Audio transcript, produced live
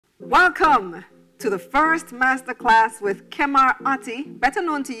Welcome to the first masterclass with Kemar Ottey, better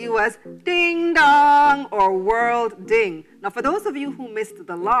known to you as Ding Dong or World Ding. Now, for those of you who missed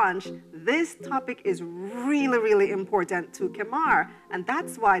the launch, this topic is really important to Kemar, and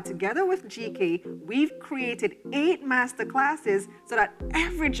that's why together with GK, we've created 8 masterclasses so that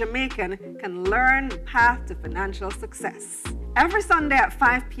every Jamaican can learn the path to financial success. Every Sunday at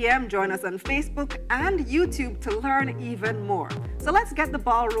 5 p.m., join us on Facebook and YouTube to learn even more. So let's get the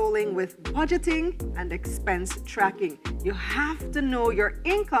ball rolling with budgeting and expense tracking. You have to know your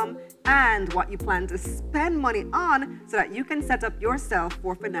income and what you plan to spend money on so that you can set up yourself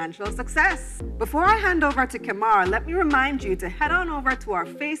for financial success. Before I hand over to Kemar, let me remind you to head on over to our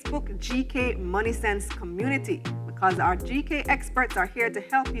Facebook GK Money Sense community, because our GK experts are here to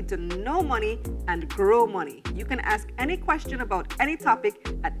help you to know money and grow money. You can ask any question about any topic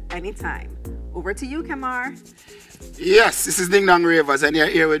at any time. Over to you, Kemar. Yes, this is Ding Dong Ravers, and you're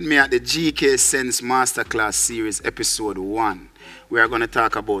here with me at the GK Sense Masterclass Series, Episode 1. We are going to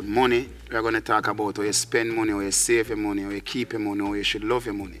talk about money. We are going to talk about how you spend money, how you save your money, how you keep your money, how you should love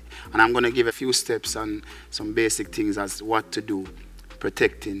your money. And I'm going to give a few steps and some basic things as what to do,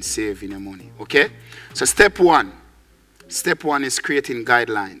 protecting, saving your money. Okay? So step 1. Step 1 is creating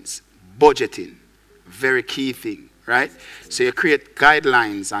guidelines, budgeting, very key thing, right? So you create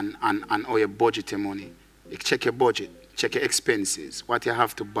guidelines on how you budget your money. You check your budget, check your expenses, what you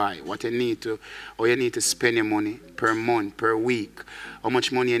have to buy, what you need to, or you need to spend your money per month, per week, how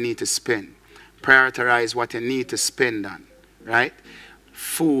much money you need to spend. Prioritize what you need to spend on, right?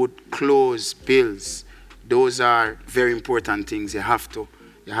 Food, clothes, bills, those are very important things you have to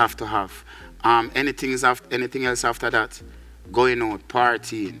have. Anything else after that, going out,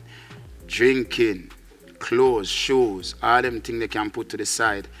 partying, drinking, clothes, shoes, all them things they can put to the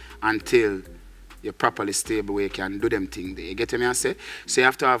side until you're properly stable where you can do them things. You get me I say? So you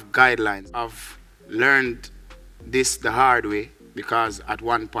have to have guidelines. I've learned this the hard way because at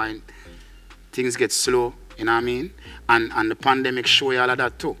one point things get slow, you know what I mean? And the pandemic show you all of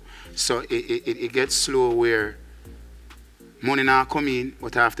that too. So it gets slow where money now come in,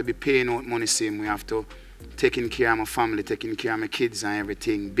 but I have to be paying out money same. We have to taking care of my family, taking care of my kids and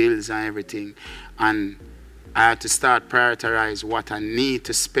everything, bills and everything. And I had to start prioritize what I need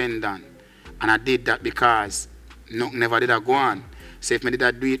to spend on. And I did that because never did I go on. So if I did I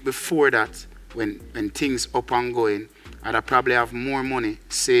do it before that, when things up and going, I'd probably have more money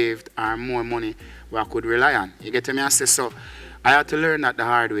saved or more money where I could rely on. You get me? I say so. I had to learn that the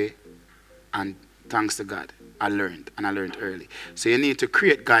hard way, and thanks to God, I learned, and I learned early. So you need to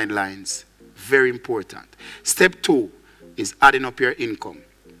create guidelines. Very important. Step 2 is adding up your income.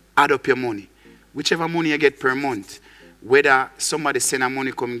 Add up your money. Whichever money you get per month, whether somebody send a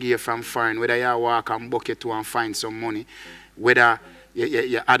money come give you from foreign, whether you walk and bucket to and find some money, whether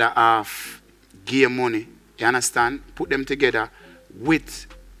you add a half, give money, you understand? Put them together with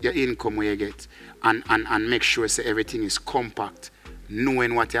your income where you get and make sure say everything is compact,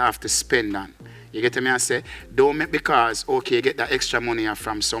 knowing what you have to spend on. You get me? I say, don't make because, okay, you get that extra money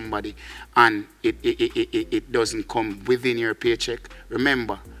from somebody and it doesn't come within your paycheck.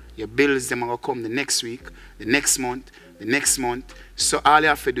 Remember, your bills, them are going to come the next week, the next month, the next month. So all you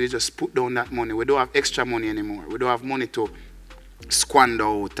have to do is just put down that money. We don't have extra money anymore. We don't have money to squander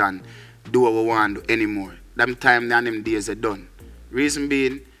out and do what we want to do anymore. Them time and them days are done. Reason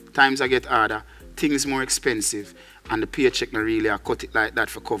being, times I get harder, things more expensive, and the paycheck not really I cut it like that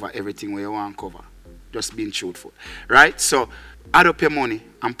for cover everything where you want to cover. Just being truthful. Right? So add up your money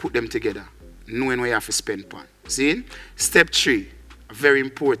and put them together, knowing where you have to spend upon. See? Step 3, a very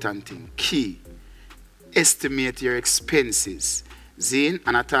important thing, key. Estimate your expenses. See?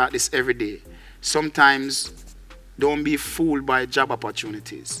 And I taught this every day. Sometimes don't be fooled by job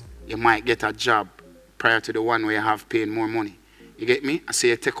opportunities. You might get a job prior to the one where you have paying more money. You get me? So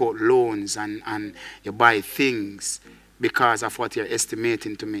you take out loans and you buy things because of what you're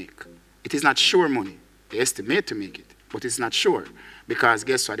estimating to make. It is not sure money. You estimate to make it, but it's not sure. Because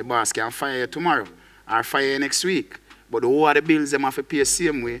guess what? The boss can fire you tomorrow or fire you next week. But the whole of the bills them have to pay the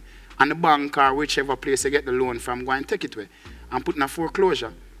same way. And the bank or whichever place you get the loan from, go and take it away. And put in a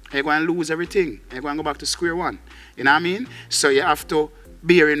foreclosure. You're going to lose everything. You're going to go back to square one. You know what I mean? So you have to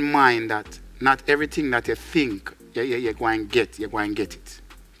bear in mind that not everything that you think you're going to get, you're going to get it.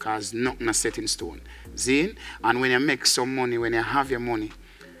 Because nothing is set in stone. See? And when you make some money, when you have your money,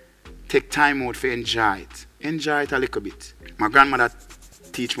 take time out for enjoy it. Enjoy it a little bit. My grandmother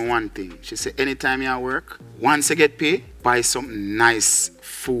teach me one thing. She said, anytime you work, once you get paid, buy some nice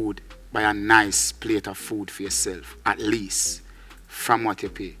food. Buy a nice plate of food for yourself, at least, from what you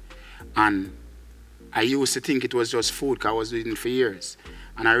pay. And I used to think it was just food because I was doing it for years.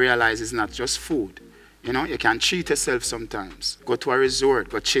 And I realize it's not just food. You know, you can treat yourself sometimes. Go to a resort,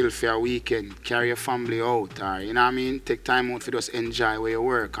 go chill for a weekend, carry your family out, or, you know what I mean? Take time out for just enjoy where you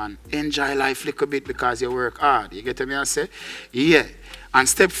work and enjoy life a little bit because you work hard. You get what I say? Yeah. And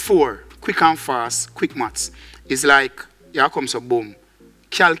step 4, quick and fast, quick maths, is like, here comes a boom.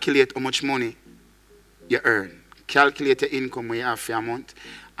 Calculate how much money you earn. Calculate your income where you have for a month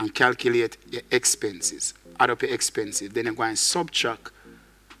and calculate your expenses. Add up your expenses. Then you go and subtract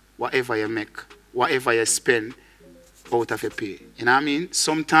whatever you make, whatever you spend out of your pay. You know what I mean?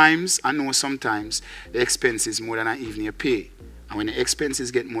 Sometimes, I know sometimes, the expenses more than even your pay. And when the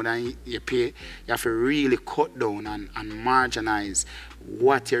expenses get more than your pay, you have to really cut down and marginalize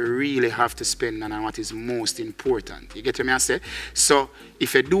what you really have to spend and what is most important. You get what I say? So,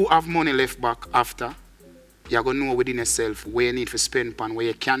 if you do have money left back after, you're going to know within yourself where you need to spend upon, where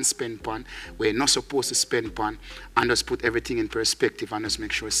you can spend upon, where you're not supposed to spend upon, and just put everything in perspective and just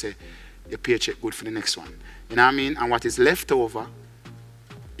make sure, say, your paycheck good for the next one. You know what I mean? And what is left over,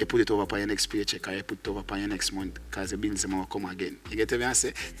 you put it over for your next paycheck or you put it over for your next month because the bills will come again. You get what I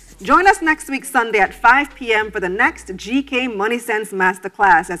say? Join us next week Sunday at 5 p.m. for the next GK Money Sense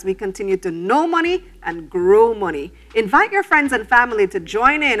Masterclass as we continue to know money and grow money. Invite your friends and family to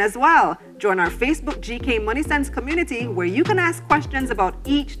join in as well. Join our Facebook GK Money Sense community where you can ask questions about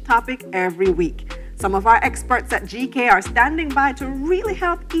each topic every week. Some of our experts at GK are standing by to really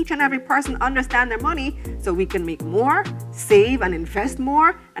help each and every person understand their money so we can make more, save and invest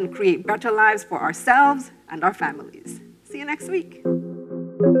more, and create better lives for ourselves and our families. See you next week.